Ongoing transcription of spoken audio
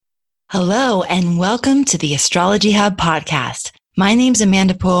Hello, and welcome to the Astrology Hub podcast. My name's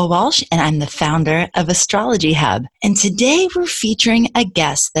Amanda Poole-Walsh, and I'm the founder of Astrology Hub. And today we're featuring a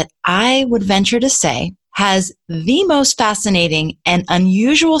guest that I would venture to say has the most fascinating and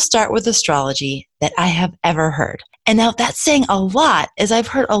unusual start with astrology that I have ever heard. And now that's saying a lot, as I've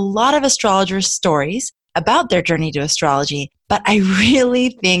heard a lot of astrologers' stories about their journey to astrology, but I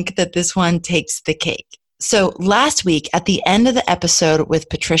really think that this one takes the cake. So last week, at the end of the episode with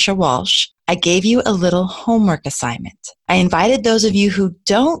Patricia Walsh, I gave you a little homework assignment. I invited those of you who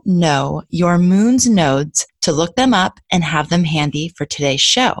don't know your moon's nodes to look them up and have them handy for today's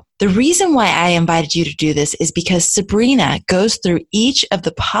show. The reason why I invited you to do this is because Sabrina goes through each of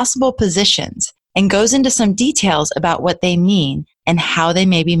the possible positions and goes into some details about what they mean and how they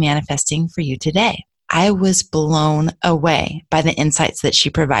may be manifesting for you today. I was blown away by the insights that she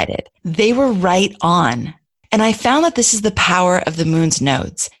provided. They were right on. And I found that this is the power of the moon's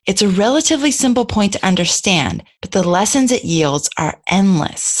nodes. It's a relatively simple point to understand, but the lessons it yields are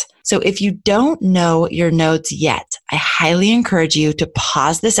endless. So if you don't know your nodes yet, I highly encourage you to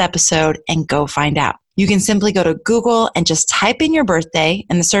pause this episode and go find out. You can simply go to Google and just type in your birthday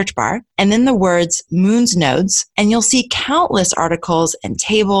in the search bar and then the words moon's nodes, and you'll see countless articles and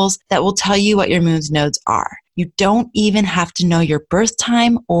tables that will tell you what your moon's nodes are. You don't even have to know your birth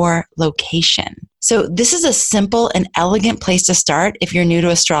time or location. So this is a simple and elegant place to start if you're new to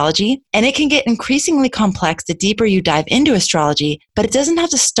astrology, and it can get increasingly complex the deeper you dive into astrology, but it doesn't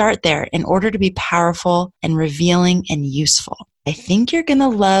have to start there in order to be powerful and revealing and useful. I think you're going to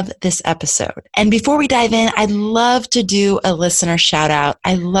love this episode. And before we dive in, I'd love to do a listener shout out.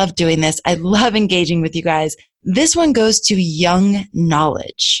 I love doing this. I love engaging with you guys. This one goes to Young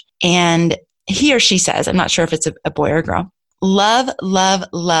Knowledge. And he or she says, I'm not sure if it's a boy or a girl, love, love,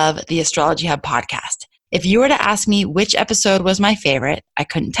 love the Astrology Hub podcast. If you were to ask me which episode was my favorite, I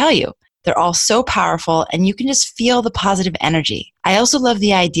couldn't tell you. They're all so powerful and you can just feel the positive energy. I also love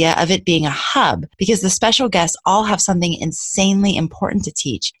the idea of it being a hub because the special guests all have something insanely important to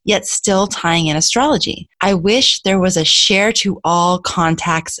teach, yet still tying in astrology. I wish there was a share to all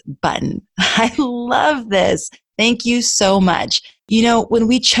contacts button. I love this. Thank you so much. You know, when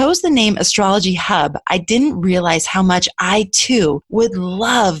we chose the name Astrology Hub, I didn't realize how much I too would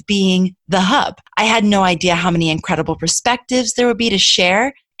love being the hub. I had no idea how many incredible perspectives there would be to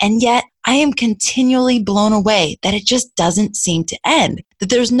share. And yet I am continually blown away that it just doesn't seem to end, that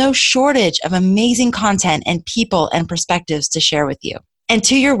there's no shortage of amazing content and people and perspectives to share with you. And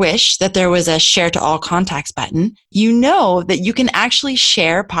to your wish that there was a share to all contacts button, you know that you can actually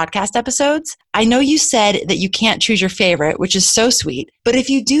share podcast episodes. I know you said that you can't choose your favorite, which is so sweet. But if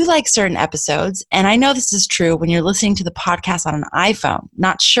you do like certain episodes, and I know this is true when you're listening to the podcast on an iPhone,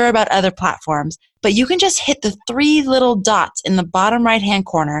 not sure about other platforms, but you can just hit the 3 little dots in the bottom right-hand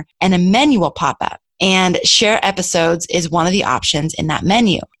corner and a menu will pop up. And share episodes is one of the options in that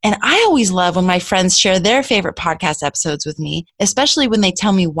menu. And I always love when my friends share their favorite podcast episodes with me, especially when they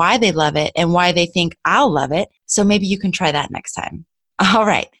tell me why they love it and why they think I'll love it. So maybe you can try that next time. All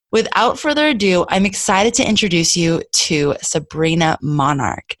right. Without further ado, I'm excited to introduce you to Sabrina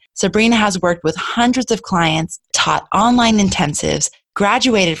Monarch. Sabrina has worked with hundreds of clients, taught online intensives,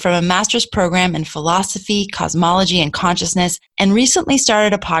 graduated from a master's program in philosophy, cosmology, and consciousness, and recently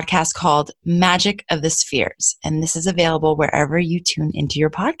started a podcast called Magic of the Spheres. And this is available wherever you tune into your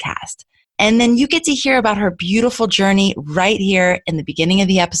podcast. And then you get to hear about her beautiful journey right here in the beginning of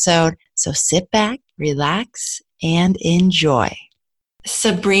the episode. So sit back, relax, and enjoy.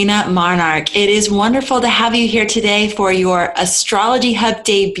 Sabrina Monarch, it is wonderful to have you here today for your Astrology Hub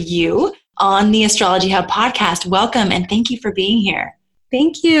debut on the Astrology Hub podcast. Welcome, and thank you for being here.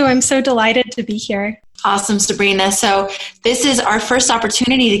 Thank you. I'm so delighted to be here. Awesome, Sabrina. So this is our first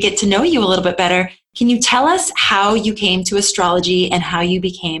opportunity to get to know you a little bit better. Can you tell us how you came to astrology and how you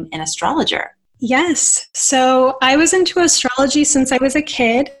became an astrologer? Yes. So I was into astrology since I was a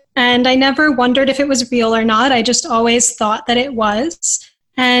kid, and I never wondered if it was real or not. I just always thought that it was.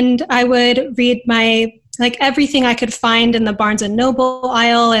 And I would read everything I could find in the Barnes & Noble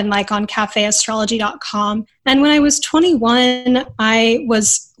aisle and on cafeastrology.com. And when I was 21, I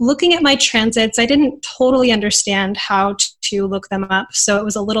was looking at my transits. I didn't totally understand how to look them up. So it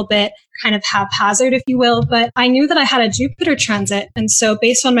was a little bit kind of haphazard, if you will, but I knew that I had a Jupiter transit. And so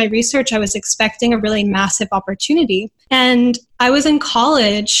based on my research, I was expecting a really massive opportunity. And I was in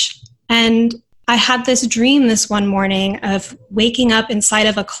college and I had this dream this one morning of waking up inside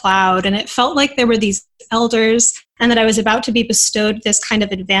of a cloud, and it felt like there were these elders and that I was about to be bestowed this kind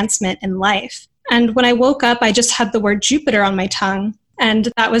of advancement in life. And when I woke up, I just had the word Jupiter on my tongue. And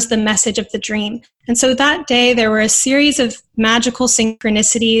that was the message of the dream. And so that day, there were a series of magical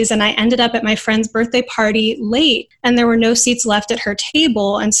synchronicities, and I ended up at my friend's birthday party late, and there were no seats left at her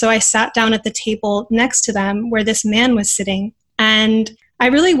table. And so I sat down at the table next to them where this man was sitting. And I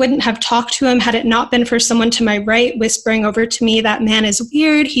really wouldn't have talked to him had it not been for someone to my right whispering over to me, "That man is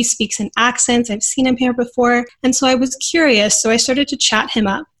weird. He speaks in accents. I've seen him here before." And so I was curious. So I started to chat him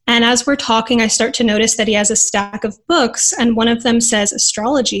up. And as we're talking, I start to notice that he has a stack of books, and one of them says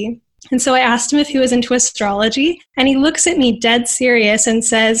astrology. And so I asked him if he was into astrology, and he looks at me dead serious and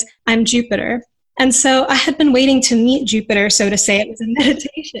says, "I'm Jupiter." And so I had been waiting to meet Jupiter, so to say. It was a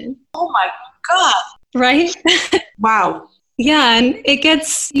meditation. Oh my God. Right? Wow. Yeah, and it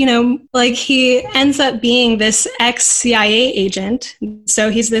gets, like he ends up being this ex-CIA agent. So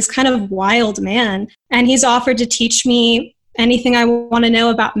he's this kind of wild man, and he's offered to teach me anything I want to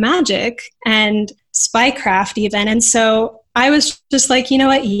know about magic and spycraft even. And so I was just like, you know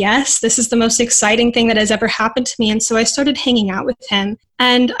what? Yes, this is the most exciting thing that has ever happened to me. And so I started hanging out with him.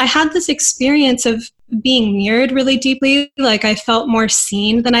 And I had this experience of being mirrored really deeply. Like I felt more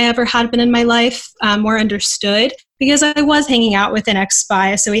seen than I ever had been in my life, more understood, because I was hanging out with an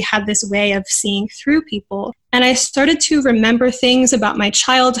ex-spy. So he had this way of seeing through people. And I started to remember things about my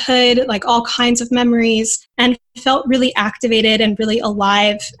childhood, like all kinds of memories, and felt really activated and really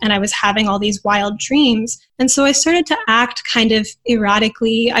alive. And I was having all these wild dreams. And so I started to act kind of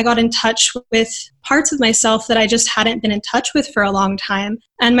erratically. I got in touch with parts of myself that I just hadn't been in touch with for a long time.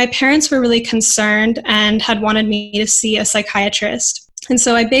 And my parents were really concerned and had wanted me to see a psychiatrist. And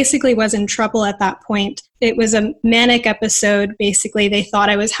so I basically was in trouble at that point. It was a manic episode, basically, they thought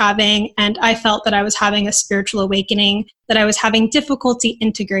I was having, and I felt that I was having a spiritual awakening, that I was having difficulty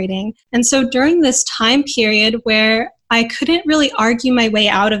integrating. And so during this time period where I couldn't really argue my way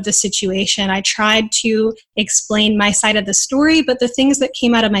out of the situation, I tried to explain my side of the story, but the things that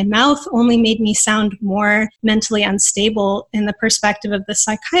came out of my mouth only made me sound more mentally unstable in the perspective of the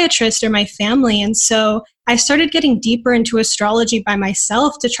psychiatrist or my family. And so I started getting deeper into astrology by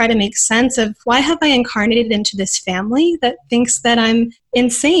myself to try to make sense of, why have I incarnated into this family that thinks that I'm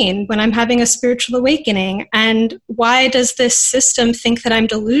insane when I'm having a spiritual awakening? And why does this system think that I'm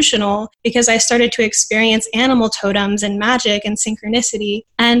delusional? Because I started to experience animal totems and magic and synchronicity.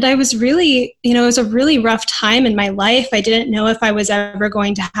 And I was really, it was a really rough time in my life. I didn't know if I was ever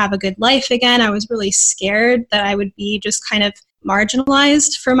going to have a good life again. I was really scared that I would be just kind of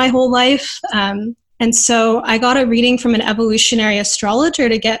marginalized for my whole life. And so I got a reading from an evolutionary astrologer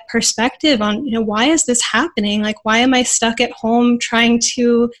to get perspective on, why is this happening? Like, why am I stuck at home trying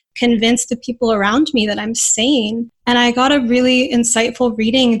to convince the people around me that I'm sane? And I got a really insightful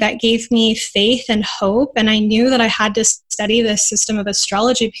reading that gave me faith and hope. And I knew that I had to study this system of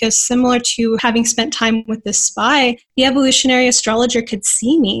astrology because, similar to having spent time with this spy, the evolutionary astrologer could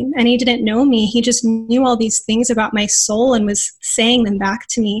see me and he didn't know me. He just knew all these things about my soul and was saying them back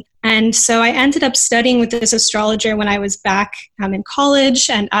to me. And so I ended up studying with this astrologer when I was back in college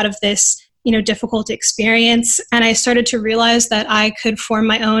and out of this difficult experience. And I started to realize that I could form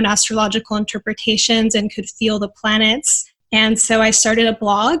my own astrological interpretations and could feel the planets. And so I started a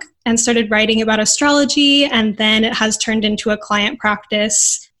blog and started writing about astrology. And then it has turned into a client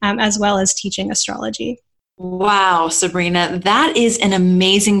practice as well as teaching astrology. Wow, Sabrina, that is an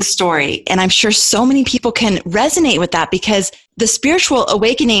amazing story. And I'm sure so many people can resonate with that because the spiritual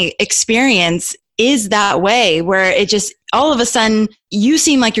awakening experience is that way where it just all of a sudden you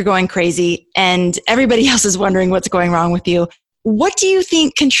seem like you're going crazy and everybody else is wondering what's going wrong with you. What do you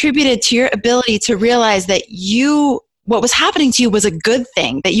think contributed to your ability to realize that what was happening to you was a good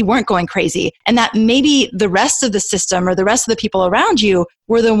thing, that you weren't going crazy, and that maybe the rest of the system or the rest of the people around you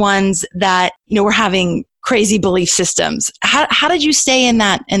were the ones that, were having crazy belief systems? How did you stay in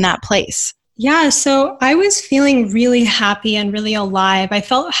that place? Yeah, so I was feeling really happy and really alive. I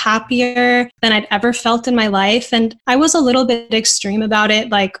felt happier than I'd ever felt in my life. And I was a little bit extreme about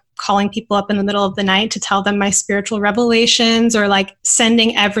it, like calling people up in the middle of the night to tell them my spiritual revelations, or like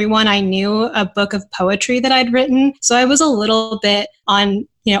sending everyone I knew a book of poetry that I'd written. So I was a little bit on,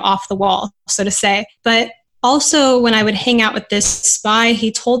 off the wall, so to say. But also, when I would hang out with this spy,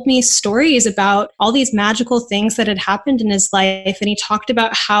 he told me stories about all these magical things that had happened in his life. And he talked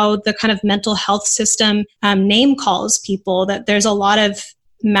about how the kind of mental health system name calls people, that there's a lot of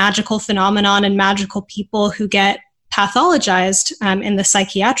magical phenomenon and magical people who get pathologized in the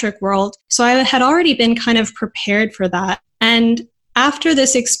psychiatric world. So I had already been kind of prepared for that. And after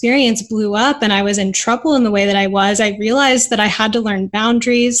this experience blew up and I was in trouble in the way that I was, I realized that I had to learn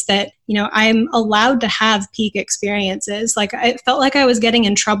boundaries, that, I'm allowed to have peak experiences. Like, I felt like I was getting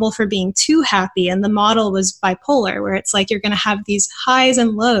in trouble for being too happy. And the model was bipolar, where it's like you're going to have these highs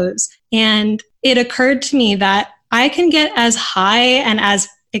and lows. And it occurred to me that I can get as high and as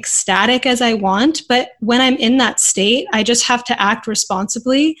ecstatic as I want, but when I'm in that state, I just have to act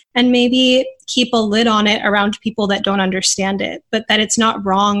responsibly and maybe keep a lid on it around people that don't understand it, but that it's not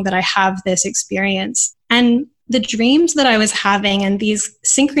wrong that I have this experience. And the dreams that I was having and these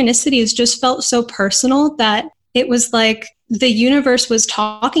synchronicities just felt so personal that it was like the universe was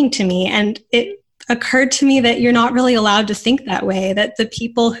talking to me. And it occurred to me that you're not really allowed to think that way, that the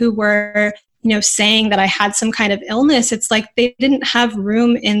people who were saying that I had some kind of illness, it's like they didn't have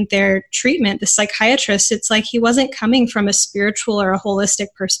room in their treatment. The psychiatrist, it's like he wasn't coming from a spiritual or a holistic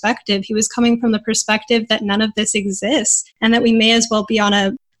perspective. He was coming from the perspective that none of this exists and that we may as well be on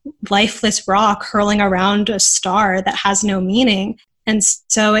a lifeless rock hurling around a star that has no meaning. And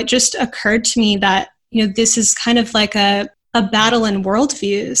so it just occurred to me that, this is kind of like a battle in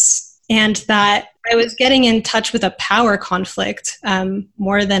worldviews, and that I was getting in touch with a power conflict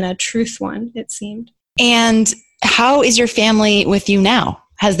more than a truth one, it seemed. And how is your family with you now?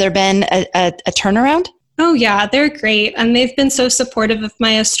 Has there been a turnaround? Oh, yeah, they're great. And they've been so supportive of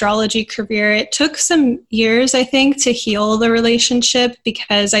my astrology career. It took some years, I think, to heal the relationship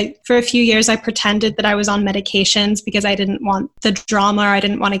because for a few years, I pretended that I was on medications because I didn't want the drama or I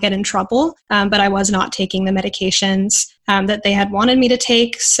didn't want to get in trouble. But I was not taking the medications that they had wanted me to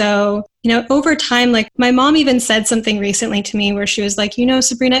take. So, over time, like my mom even said something recently to me where she was like,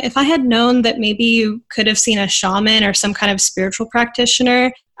 Sabrina, if I had known that maybe you could have seen a shaman or some kind of spiritual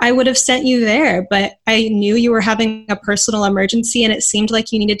practitioner, I would have sent you there, but I knew you were having a personal emergency and it seemed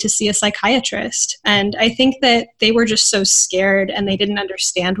like you needed to see a psychiatrist. And I think that they were just so scared and they didn't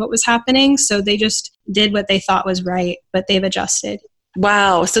understand what was happening. So they just did what they thought was right, but they've adjusted.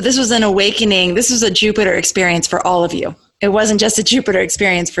 Wow. So this was an awakening. This was a Jupiter experience for all of you. It wasn't just a Jupiter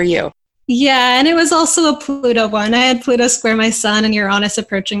experience for you. Yeah. And it was also a Pluto one. I had Pluto square my sun and Uranus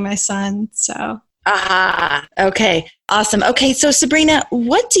approaching my sun. So. Okay. Awesome. Okay. So Sabrina,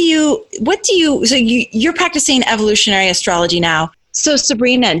 you're practicing evolutionary astrology now. So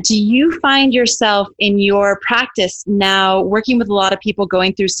Sabrina, do you find yourself in your practice now working with a lot of people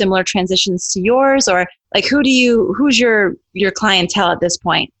going through similar transitions to yours, or like who's your clientele at this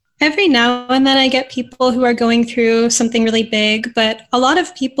point? Every now and then I get people who are going through something really big, but a lot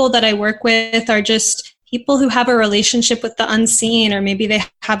of people that I work with are just people who have a relationship with the unseen, or maybe they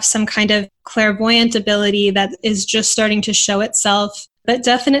have some kind of clairvoyant ability that is just starting to show itself. But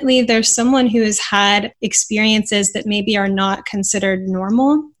definitely there's someone who has had experiences that maybe are not considered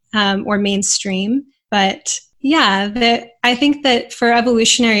normal or mainstream. But yeah, I think that for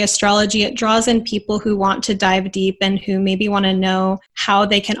evolutionary astrology, it draws in people who want to dive deep and who maybe want to know how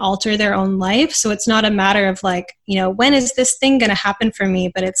they can alter their own life. So it's not a matter of like, when is this thing going to happen for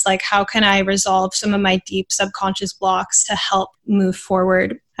me? But it's like, how can I resolve some of my deep subconscious blocks to help move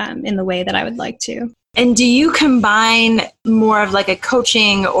forward in the way that I would like to? And do you combine more of like a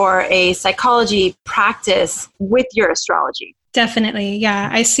coaching or a psychology practice with your astrology? Definitely. Yeah.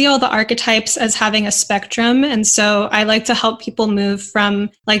 I see all the archetypes as having a spectrum. And so I like to help people move from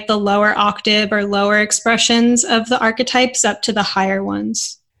like the lower octave or lower expressions of the archetypes up to the higher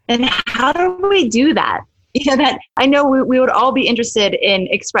ones. And how do we do that? That I know we would all be interested in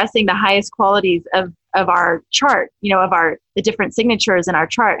expressing the highest qualities of our chart, of the different signatures in our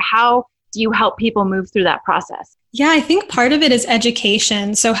chart. How do you help people move through that process? Yeah, I think part of it is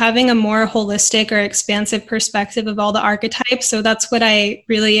education. So having a more holistic or expansive perspective of all the archetypes. So that's what I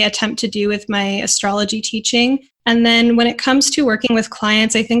really attempt to do with my astrology teaching. And then when it comes to working with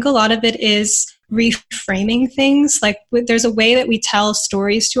clients, I think a lot of it is reframing things. Like there's a way that we tell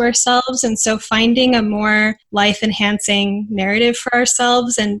stories to ourselves. And so finding a more life-enhancing narrative for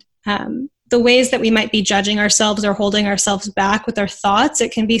ourselves and the ways that we might be judging ourselves or holding ourselves back with our thoughts,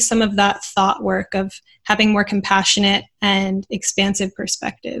 it can be some of that thought work of having more compassionate and expansive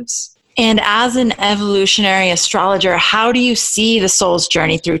perspectives. And as an evolutionary astrologer, how do you see the soul's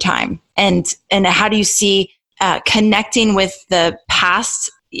journey through time? And how do you see connecting with the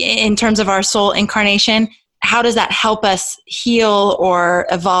past in terms of our soul incarnation? How does that help us heal or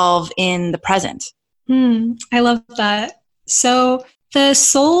evolve in the present? I love that. So the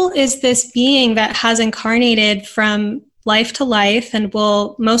soul is this being that has incarnated from life to life and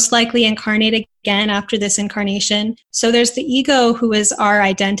will most likely incarnate again after this incarnation. So there's the ego, who is our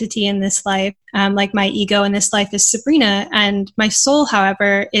identity in this life. Like my ego in this life is Sabrina, and my soul,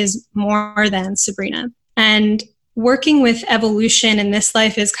 however, is more than Sabrina. And working with evolution in this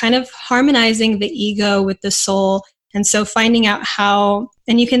life is kind of harmonizing the ego with the soul. And so finding out how,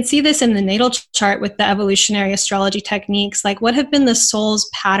 and you can see this in the natal chart with the evolutionary astrology techniques, like what have been the soul's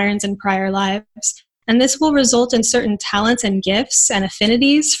patterns in prior lives. And this will result in certain talents and gifts and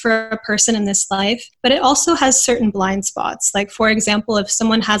affinities for a person in this life, but it also has certain blind spots. Like, for example, if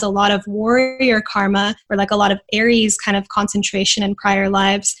someone has a lot of warrior karma or like a lot of Aries kind of concentration in prior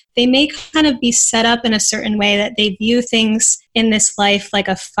lives, they may kind of be set up in a certain way that they view things in this life like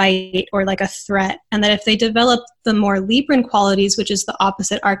a fight or like a threat. And that if they develop the more Libran qualities, which is the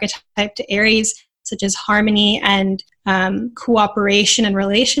opposite archetype to Aries, such as harmony and cooperation and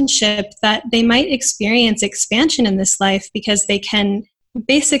relationship, that they might experience expansion in this life because they can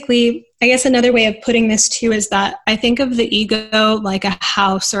basically, I guess another way of putting this too is that I think of the ego like a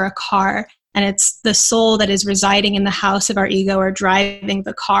house or a car, and it's the soul that is residing in the house of our ego or driving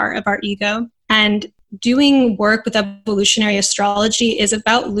the car of our ego. And doing work with evolutionary astrology is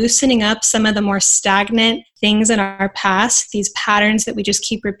about loosening up some of the more stagnant things in our past, these patterns that we just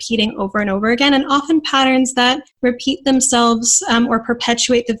keep repeating over and over again, and often patterns that repeat themselves or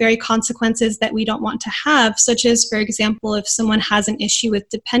perpetuate the very consequences that we don't want to have, such as, for example, if someone has an issue with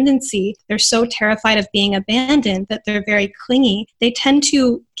dependency, they're so terrified of being abandoned that they're very clingy. They tend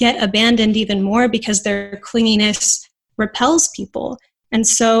to get abandoned even more because their clinginess repels people. And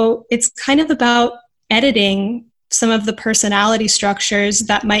so it's kind of about editing some of the personality structures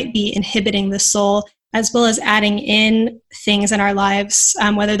that might be inhibiting the soul, as well as adding in things in our lives,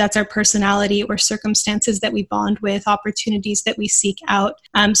 whether that's our personality or circumstances that we bond with, opportunities that we seek out,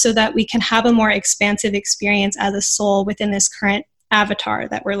 so that we can have a more expansive experience as a soul within this current avatar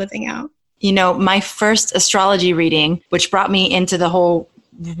that we're living out. You know, my first astrology reading, which brought me into the whole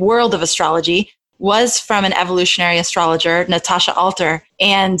world of astrology, was from an evolutionary astrologer, Natasha Alter,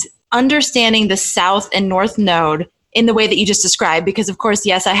 and understanding the South and North node in the way that you just described, because of course,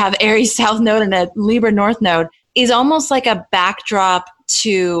 yes, I have Aries South node and a Libra North node, is almost like a backdrop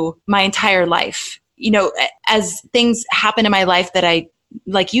to my entire life. You know, as things happen in my life that I,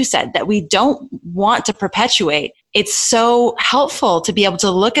 like you said, that we don't want to perpetuate, it's so helpful to be able to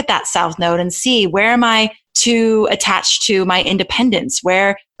look at that South node and see, where am I too attached to my independence?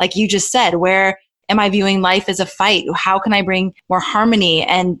 Where, like you just said, where am I viewing life as a fight? How can I bring more harmony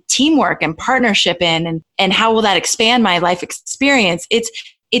and teamwork and partnership in? And how will that expand my life experience?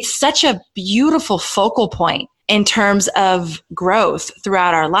 It's such a beautiful focal point in terms of growth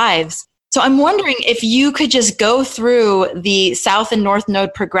throughout our lives. So I'm wondering if you could just go through the South and North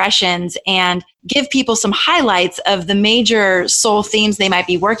node progressions and give people some highlights of the major soul themes they might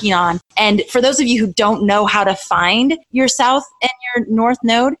be working on. And for those of you who don't know how to find your South and your North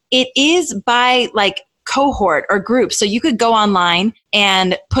node, it is by like cohort or group. So you could go online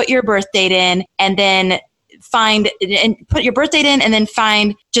and put your birth date in and then put your birth date in and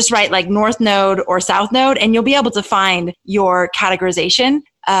then just write like North node or South node, and you'll be able to find your categorization.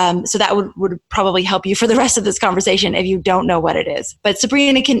 So that would probably help you for the rest of this conversation if you don't know what it is. But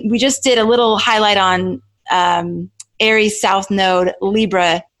Sabrina, we just did a little highlight on Aries South node,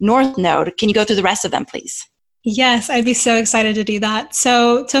 Libra North node. Can you go through the rest of them, please? Yes, I'd be so excited to do that.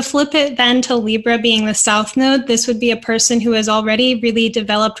 So to flip it then to Libra being the South node, this would be a person who has already really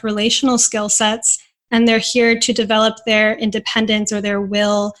developed relational skill sets, and they're here to develop their independence or their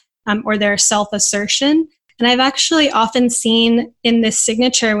will or their self-assertion. And I've actually often seen in this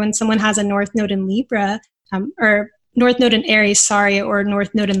signature when someone has a North node in Libra, or North node in Aries, or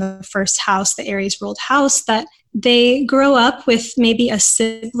North node in the first house, the Aries ruled house, that they grow up with maybe a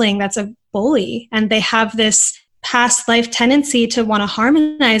sibling that's a bully, and they have this past life tendency to want to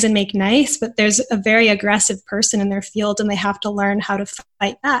harmonize and make nice, but there's a very aggressive person in their field and they have to learn how to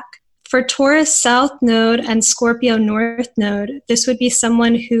fight back. For Taurus South node and Scorpio North node, this would be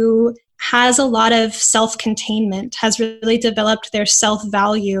someone who has a lot of self-containment, has really developed their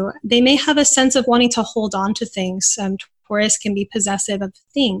self-value. They may have a sense of wanting to hold on to things. Taurus can be possessive of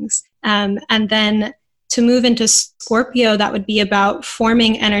things. And then to move into Scorpio, that would be about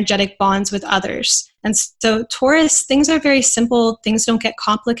forming energetic bonds with others. And so Taurus, things are very simple. Things don't get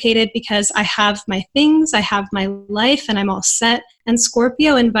complicated because I have my things, I have my life, and I'm all set. And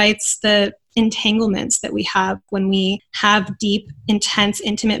Scorpio invites the entanglements that we have when we have deep, intense,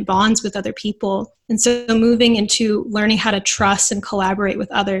 intimate bonds with other people. And so moving into learning how to trust and collaborate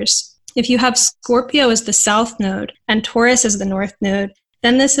with others. If you have Scorpio as the South node and Taurus as the North node,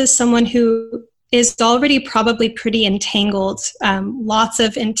 then this is someone who is already probably pretty entangled, lots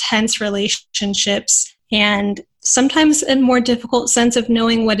of intense relationships, and sometimes a more difficult sense of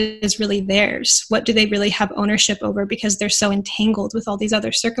knowing what is really theirs. What do they really have ownership over, because they're so entangled with all these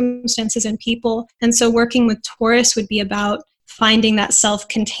other circumstances and people. And so working with Taurus would be about finding that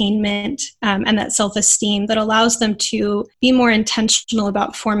self-containment and that self-esteem that allows them to be more intentional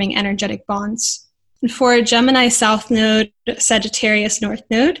about forming energetic bonds. And for Gemini South Node, Sagittarius North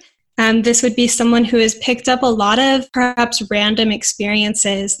Node, this would be someone who has picked up a lot of perhaps random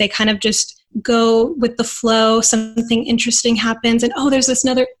experiences. They kind of just go with the flow. Something interesting happens and, oh, there's this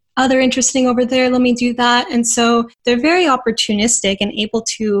other interesting over there. Let me do that. And so they're very opportunistic and able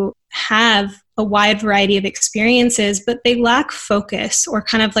to have a wide variety of experiences, but they lack focus or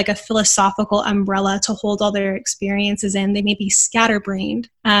kind of like a philosophical umbrella to hold all their experiences in. They may be scatterbrained.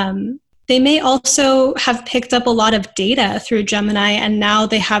 They may also have picked up a lot of data through Gemini, and now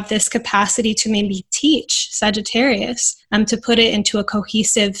they have this capacity to maybe teach Sagittarius, to put it into a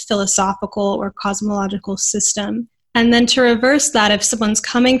cohesive philosophical or cosmological system. And then to reverse that, if someone's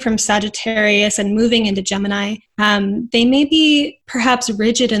coming from Sagittarius and moving into Gemini, they may be perhaps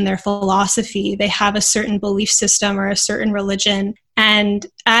rigid in their philosophy. They have a certain belief system or a certain religion. And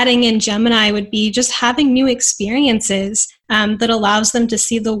adding in Gemini would be just having new experiences that allows them to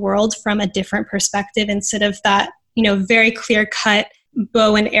see the world from a different perspective instead of that, very clear-cut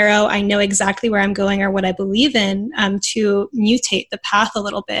bow and arrow, I know exactly where I'm going or what I believe in, to mutate the path a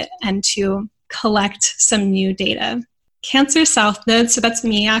little bit and to collect some new data. Cancer South Node, so that's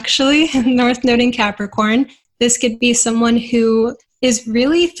me actually, North Node in Capricorn. This could be someone who is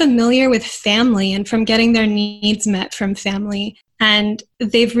really familiar with family and from getting their needs met from family. And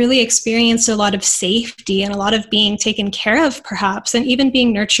they've really experienced a lot of safety and a lot of being taken care of, perhaps, and even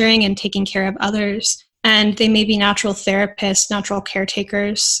being nurturing and taking care of others. And they may be natural therapists, natural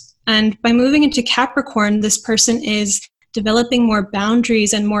caretakers. And by moving into Capricorn, this person is developing more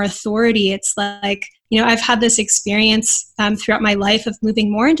boundaries and more authority. It's like, I've had this experience throughout my life of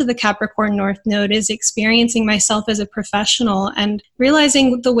moving more into the Capricorn North Node, is experiencing myself as a professional and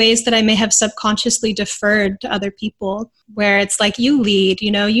realizing the ways that I may have subconsciously deferred to other people, where it's like, you lead,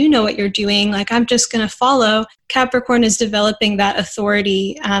 you know what you're doing, like I'm just going to follow. Capricorn is developing that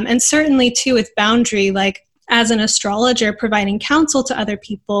authority. And certainly too with boundary, like as an astrologer providing counsel to other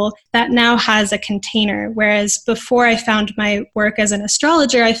people, that now has a container. Whereas before I found my work as an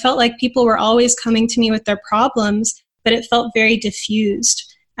astrologer, I felt like people were always coming to me with their problems, but it felt very diffused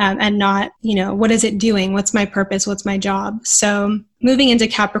and not, what is it doing? What's my purpose? What's my job? So moving into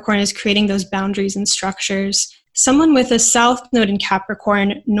Capricorn is creating those boundaries and structures. Someone with a South Node in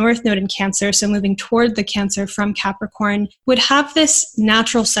Capricorn, North Node in Cancer, so moving toward the Cancer from Capricorn, would have this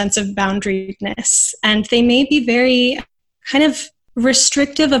natural sense of boundariness. And they may be very kind of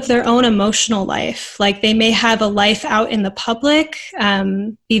restrictive of their own emotional life. Like they may have a life out in the public,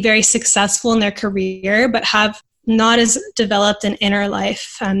 be very successful in their career, but have not as developed an inner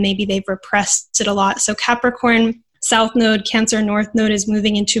life. Maybe they've repressed it a lot. So Capricorn, South Node, Cancer, North Node is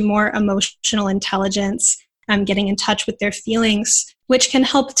moving into more emotional intelligence, getting in touch with their feelings, which can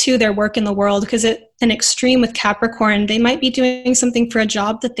help to their work in the world. Because at an extreme with Capricorn, they might be doing something for a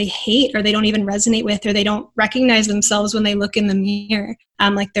job that they hate or they don't even resonate with, or they don't recognize themselves when they look in the mirror,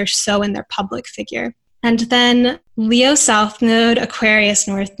 like they're so in their public figure. And then Leo South Node, Aquarius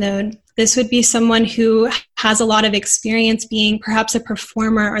North Node. This would be someone who has a lot of experience being perhaps a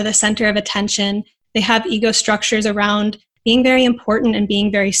performer or the center of attention. They have ego structures around being very important and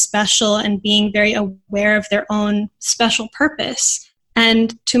being very special and being very aware of their own special purpose.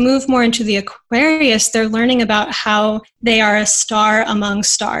 And to move more into the Aquarius, they're learning about how they are a star among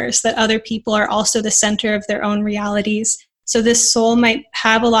stars, that other people are also the center of their own realities. So this soul might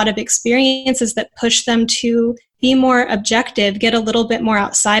have a lot of experiences that push them to be more objective, get a little bit more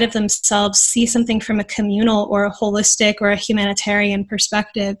outside of themselves, see something from a communal or a holistic or a humanitarian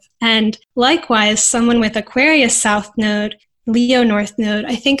perspective. And likewise, someone with Aquarius South Node, Leo North Node,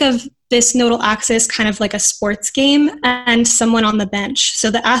 I think of this nodal axis kind of like a sports game and someone on the bench.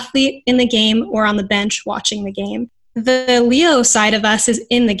 So the athlete in the game or on the bench watching the game. The Leo side of us is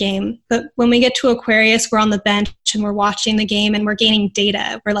in the game, but when we get to Aquarius, we're on the bench and we're watching the game and we're gaining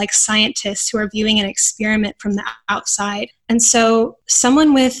data. We're like scientists who are viewing an experiment from the outside. And so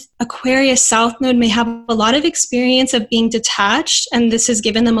someone with Aquarius South Node may have a lot of experience of being detached, and this has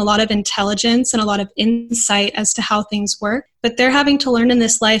given them a lot of intelligence and a lot of insight as to how things work. But they're having to learn in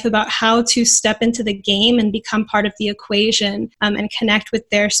this life about how to step into the game and become part of the equation and connect with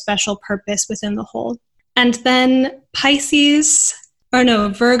their special purpose within the whole. And then Virgo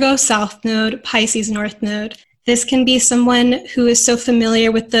South Node, Pisces North Node. This can be someone who is so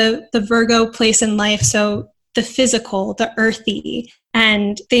familiar with the Virgo place in life. So the physical, the earthy,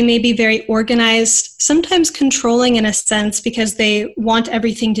 And they may be very organized, sometimes controlling in a sense because they want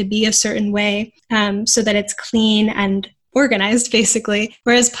everything to be a certain way so that it's clean and organized, basically.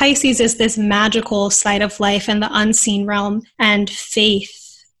 Whereas Pisces is this magical side of life and the unseen realm and faith.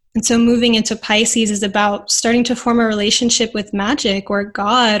 And so moving into Pisces is about starting to form a relationship with magic or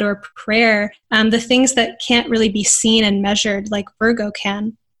God or prayer, the things that can't really be seen and measured like Virgo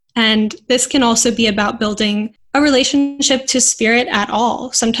can. And this can also be about building a relationship to spirit at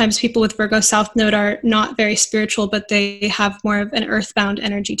all. Sometimes people with Virgo South Node are not very spiritual, but they have more of an earthbound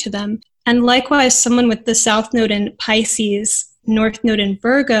energy to them. And likewise, someone with the South Node in Pisces, North Node in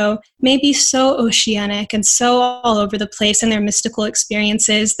Virgo, may be so oceanic and so all over the place in their mystical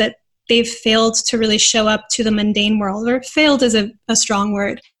experiences that they've failed to really show up to the mundane world, or failed is a strong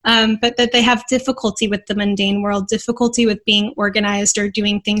word, but that they have difficulty with the mundane world, difficulty with being organized or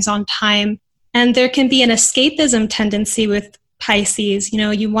doing things on time. And there can be an escapism tendency with Pisces. You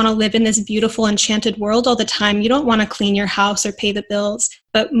know, you want to live in this beautiful, enchanted world all the time. You don't want to clean your house or pay the bills.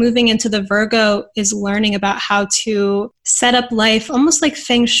 But moving into the Virgo is learning about how to set up life almost like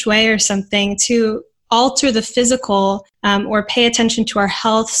feng shui or something, to alter the physical or pay attention to our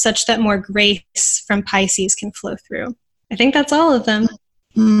health such that more grace from Pisces can flow through. I think that's all of them.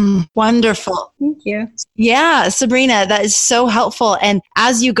 Wonderful. Thank you. Yeah, Sabrina, that is so helpful. And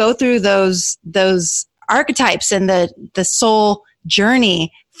as you go through those archetypes and the soul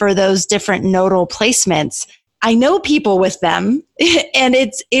journey for those different nodal placements, I know people with them and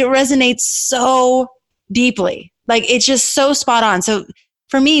it resonates so deeply. Like, it's just so spot on. So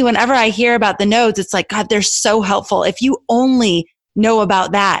for me, whenever I hear about the nodes, it's like, God, they're so helpful. If you only know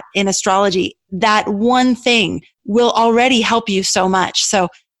about that in astrology, that one thing will already help you so much. So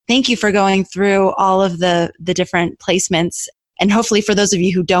thank you for going through all of the different placements. And hopefully for those of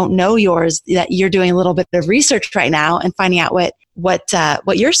you who don't know yours, that you're doing a little bit of research right now and finding out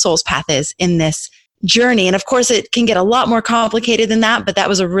what your soul's path is in this journey. And of course, it can get a lot more complicated than that, but that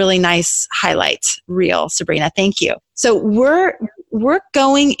was a really nice highlight reel, Sabrina. Thank you. So we're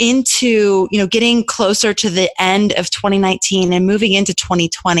going into, getting closer to the end of 2019 and moving into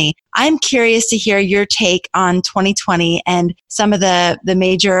 2020. I'm curious to hear your take on 2020 and some of the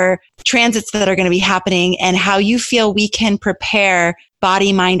major transits that are going to be happening and how you feel we can prepare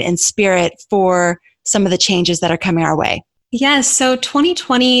body, mind, and spirit for some of the changes that are coming our way. Yes, so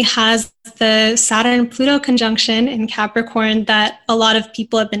 2020 has the Saturn-Pluto conjunction in Capricorn that a lot of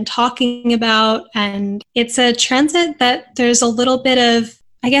people have been talking about, and it's a transit that there's a little bit of,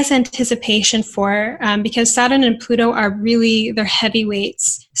 anticipation for, because Saturn and Pluto are really, they're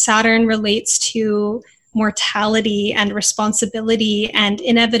heavyweights. Saturn relates to mortality and responsibility and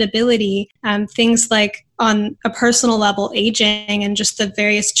inevitability, things like on a personal level, aging and just the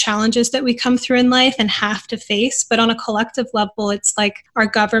various challenges that we come through in life and have to face. But on a collective level, it's like our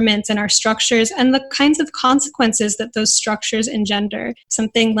governments and our structures and the kinds of consequences that those structures engender.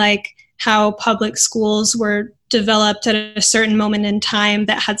 Something like how public schools were developed at a certain moment in time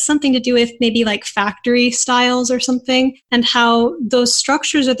that had something to do with maybe like factory styles or something, and how those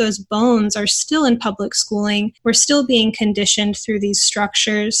structures or those bones are still in public schooling. We're still being conditioned through these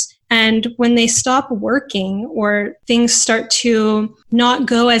structures. And when they stop working or things start to not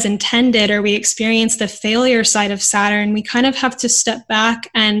go as intended, or we experience the failure side of Saturn, we kind of have to step back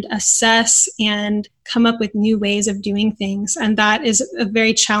and assess and come up with new ways of doing things. And that is a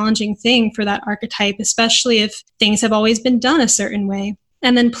very challenging thing for that archetype, especially if things have always been done a certain way.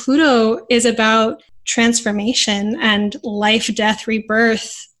 And then Pluto is about transformation and life, death,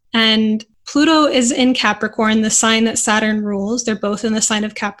 rebirth. And Pluto is in Capricorn, the sign that Saturn rules. They're both in the sign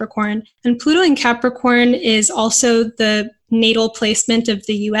of Capricorn. And Pluto in Capricorn is also the natal placement of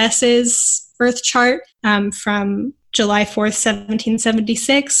the US's birth chart from July 4th,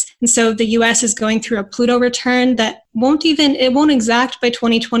 1776. And so the US is going through a Pluto return that won't exact by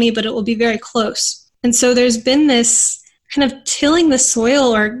 2020, but it will be very close. And so there's been this kind of tilling the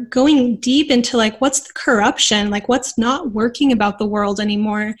soil or going deep into like, what's the corruption? Like, what's not working about the world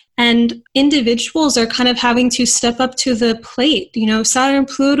anymore? And individuals are kind of having to step up to the plate. Saturn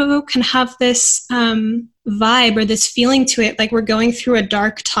Pluto can have this vibe or this feeling to it, like we're going through a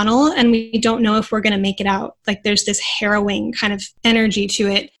dark tunnel and we don't know if we're going to make it out. Like there's this harrowing kind of energy to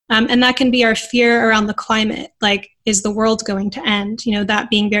it. And that can be our fear around the climate. Like, is the world going to end? That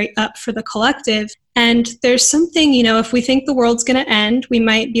being very up for the collective. And there's something, if we think the world's going to end, we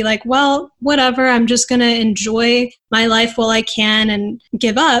might be like, well, whatever, I'm just going to enjoy my life while I can and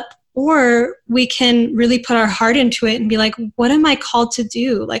give up. Or we can really put our heart into it and be like, what am I called to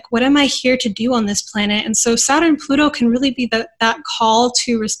do? Like, what am I here to do on this planet? And so Saturn Pluto can really be that call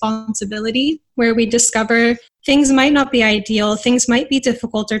to responsibility, where we discover things might not be ideal, things might be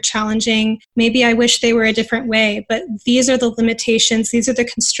difficult or challenging. Maybe I wish they were a different way, but these are the limitations, these are the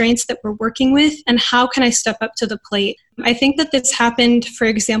constraints that we're working with, and how can I step up to the plate? I think that this happened, for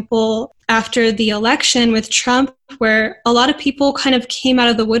example, after the election with Trump, where a lot of people kind of came out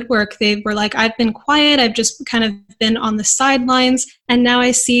of the woodwork. They were like, I've been quiet, I've just kind of been on the sidelines, and now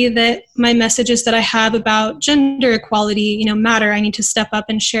I see that my messages that I have about gender equality, matter. I need to step up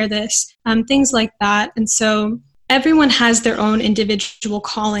and share this, things like that. And so everyone has their own individual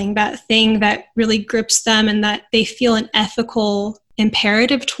calling, that thing that really grips them and that they feel an ethical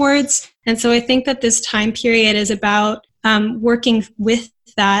imperative towards. And so I think that this time period is about working with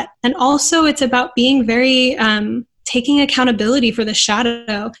that. And also it's about being very taking accountability for the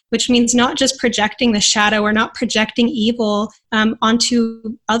shadow, which means not just projecting the shadow or not projecting evil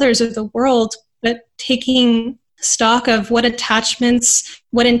onto others or the world, but taking stock of what attachments,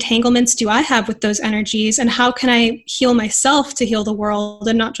 what entanglements do I have with those energies, and how can I heal myself to heal the world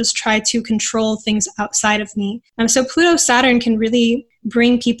and not just try to control things outside of me. So Pluto-Saturn can really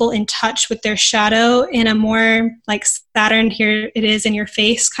bring people in touch with their shadow in a more like Saturn, here it is in your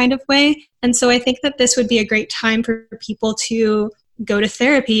face kind of way. And so I think that this would be a great time for people to go to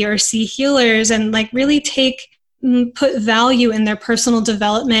therapy or see healers and like really put value in their personal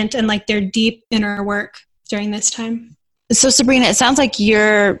development and like their deep inner work during this time. So Sabrina, it sounds like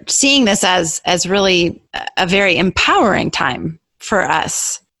you're seeing this as really a very empowering time for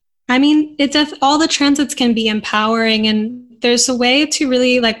us. I mean, all the transits can be empowering, and there's a way to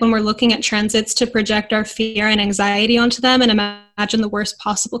really, like when we're looking at transits, to project our fear and anxiety onto them and imagine the worst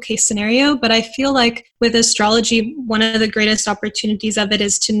possible case scenario. But I feel like with astrology, one of the greatest opportunities of it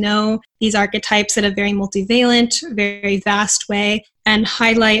is to know these archetypes in a very multivalent, very vast way and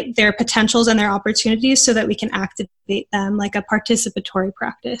highlight their potentials and their opportunities so that we can activate them like a participatory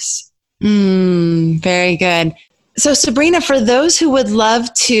practice. Very good. So Sabrina, for those who would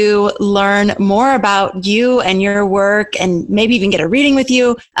love to learn more about you and your work and maybe even get a reading with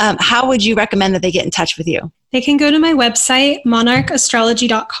you, how would you recommend that they get in touch with you? They can go to my website,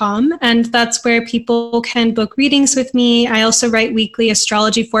 monarchastrology.com, and that's where people can book readings with me. I also write weekly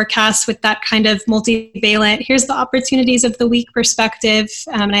astrology forecasts with that kind of multivalent, here's the opportunities of the week perspective,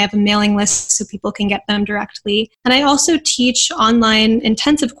 and I have a mailing list so people can get them directly. And I also teach online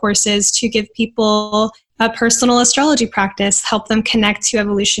intensive courses to give people a personal astrology practice, help them connect to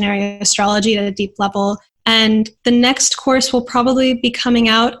evolutionary astrology at a deep level. And the next course will probably be coming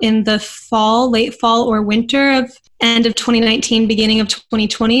out in the fall, late fall or winter of end of 2019, beginning of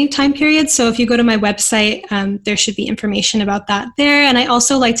 2020 time period. So if you go to my website, there should be information about that there. And I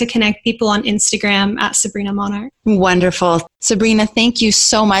also like to connect people on Instagram at Sabrina Monarch. Wonderful. Sabrina, thank you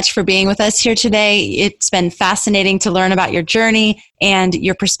so much for being with us here today. It's been fascinating to learn about your journey and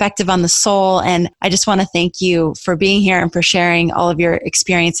your perspective on the soul. And I just want to thank you for being here and for sharing all of your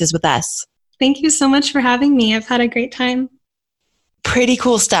experiences with us. Thank you so much for having me. I've had a great time. Pretty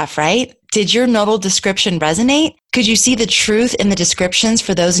cool stuff, right? Did your nodal description resonate? Could you see the truth in the descriptions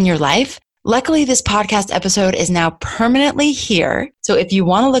for those in your life? Luckily, this podcast episode is now permanently here. So if you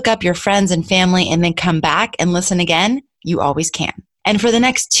want to look up your friends and family and then come back and listen again, you always can. And for the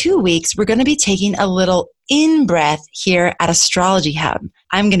next 2 weeks, we're going to be taking a little in-breath here at Astrology Hub.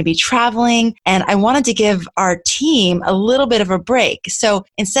 I'm going to be traveling, and I wanted to give our team a little bit of a break. So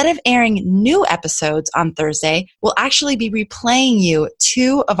instead of airing new episodes on Thursday, we'll actually be replaying you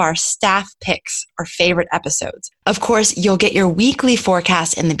 2 of our staff picks, our favorite episodes. Of course, you'll get your weekly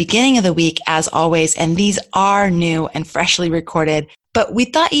forecast in the beginning of the week, as always, and these are new and freshly recorded. But we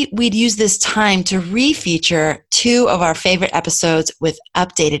thought we'd use this time to re-feature 2 of our favorite episodes with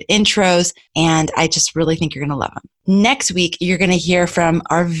updated intros, and I just really think you're going to love them. Next week, you're going to hear from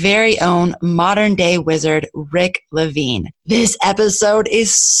our very own modern-day wizard, Rick Levine. This episode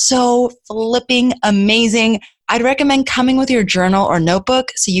is so flipping amazing. I'd recommend coming with your journal or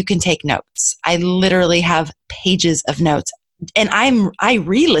notebook so you can take notes. I literally have pages of notes. And I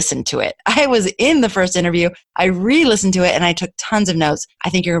re-listened to it. I was in the first interview. I re-listened to it and I took tons of notes. I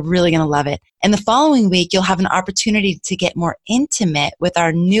think you're really going to love it. And the following week, you'll have an opportunity to get more intimate with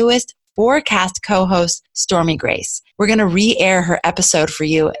our newest forecast co-host, Stormy Grace. We're going to re-air her episode for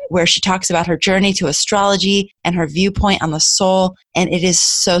you where she talks about her journey to astrology and her viewpoint on the soul. And it is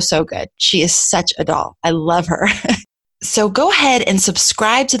so, so good. She is such a doll. I love her. So go ahead and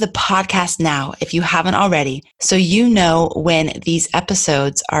subscribe to the podcast now if you haven't already, so you know when these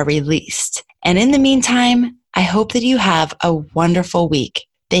episodes are released. And in the meantime, I hope that you have a wonderful week.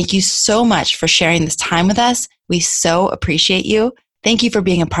 Thank you so much for sharing this time with us. We so appreciate you. Thank you for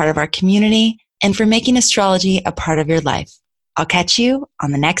being a part of our community and for making astrology a part of your life. I'll catch you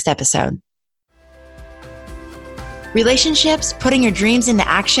on the next episode. Relationships, putting your dreams into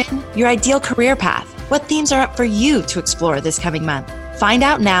action, your ideal career path. What themes are up for you to explore this coming month? Find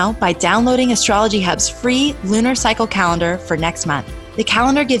out now by downloading Astrology Hub's free lunar cycle calendar for next month. The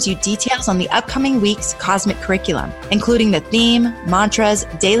calendar gives you details on the upcoming week's cosmic curriculum, including the theme, mantras,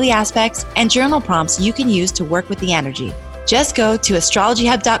 daily aspects, and journal prompts you can use to work with the energy. Just go to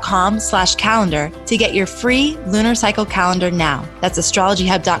astrologyhub.com/calendar to get your free lunar cycle calendar now. That's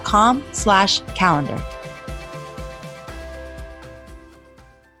astrologyhub.com/calendar.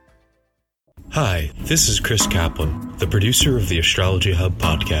 Hi, this is Chris Kaplan, the producer of the Astrology Hub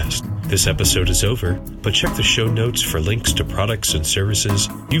podcast. This episode is over, but check the show notes for links to products and services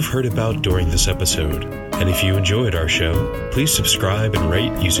you've heard about during this episode. And if you enjoyed our show, please subscribe and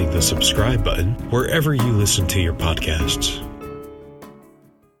rate using the subscribe button wherever you listen to your podcasts.